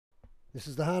This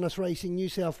is the Harness Racing New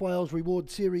South Wales Reward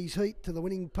Series heat to the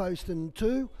winning post and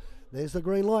two. There's the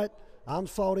green light.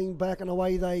 Arms folding back and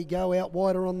away they go, out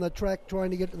wider on the track, trying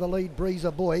to get to the lead,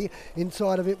 Breezer Boy.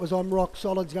 Inside of it was On Rock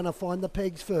Solid's going to find the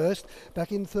pegs first.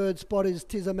 Back in third spot is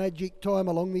Tis a Magic Time.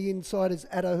 Along the inside is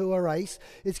Attahua Race.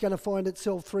 It's going to find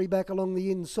itself three back along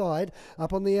the inside.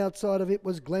 Up on the outside of it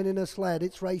was Glenninnis Lad.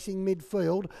 It's racing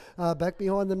midfield. Back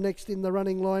behind them next in the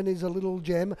running line is a Little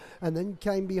Gem. And then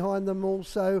came behind them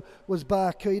also was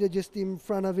Barkeeta. Just in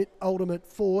front of it, Ultimate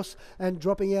Force. And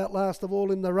dropping out last of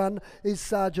all in the run is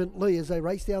Sergeant Lee. As they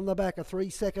race down the back, a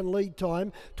 3-second lead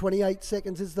time. 28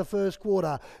 seconds is the first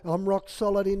quarter. I'm Rock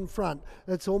Solid in front.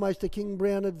 It's almost a King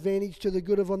Brown advantage to the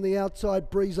good of on the outside,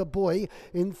 Breezer Boy.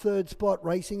 In third spot,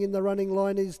 racing in the running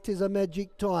line is Tis a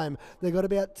Magic Time. They got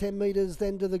about 10 metres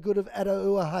then to the good of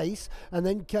Attahua Race, and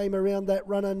then came around that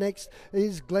runner next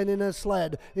is Glenninnis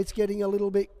Lad. It's getting a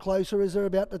little bit closer as they're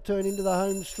about to turn into the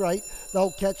home straight.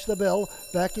 They'll catch the bell.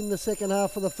 Back in the second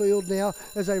half of the field now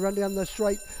as they run down the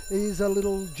straight is a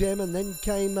Little Gem, and then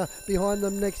came behind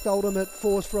them next Ultimate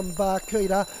Force from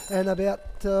Barkeeta, and about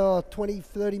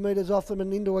 20-30 metres off them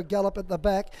and into a gallop at the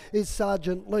back is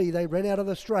Sergeant Lee. They ran out of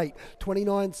the straight.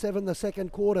 29.7 the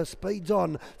second quarter. Speeds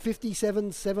on.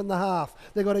 57.7 the half.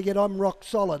 They've got to get on Rock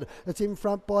Solid. It's in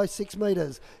front by 6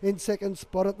 metres. In second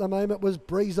spot at the moment was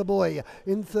Breezer Boy.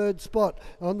 In third spot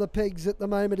on the pegs at the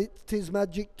moment it's Tis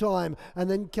Magic Time, and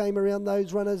then came around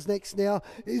those runners next now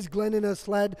is Glenninnis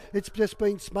Lad. It's just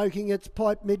been smoking its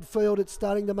pipe midfield. It's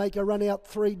starting to make a run out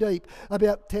 3 deep.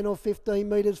 About 10 or 15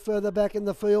 metres further back in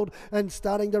the field, and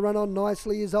starting to run on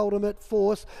nicely is Ultimate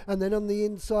Force, and then on the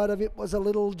inside of it was a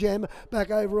Little Gem.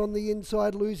 Back over on the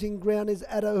inside, losing ground is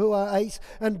Attahua Ace,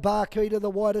 and Barkeeta the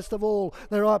widest of all.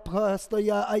 They're up past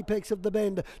the apex of the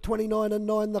bend.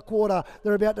 29.9 the quarter.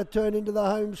 They're about to turn into the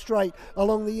home straight.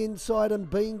 Along the inside and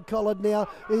being collared now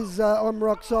is On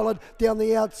Rock Solid. Down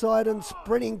the outside and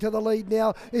sprinting to the lead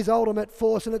now is Ultimate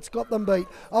Force, and it's got them beat.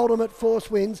 Ultimate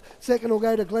Force wins. Second will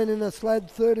go to Glenninnis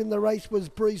Lad. Third in the race was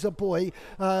Breezer Boy.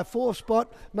 Fourth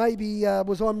spot maybe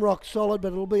was On Rock Solid,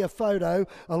 but it'll be a photo.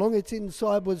 Along its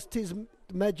inside was Tis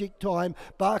Magic Time.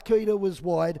 Barkeeta was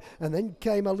wide, and then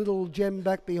came a Little Gem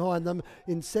back behind them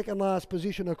in second last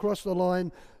position across the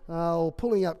line.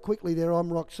 Pulling up quickly there,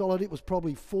 I'm Rock Solid. It was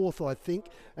probably fourth, I think,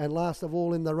 and last of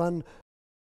all in the run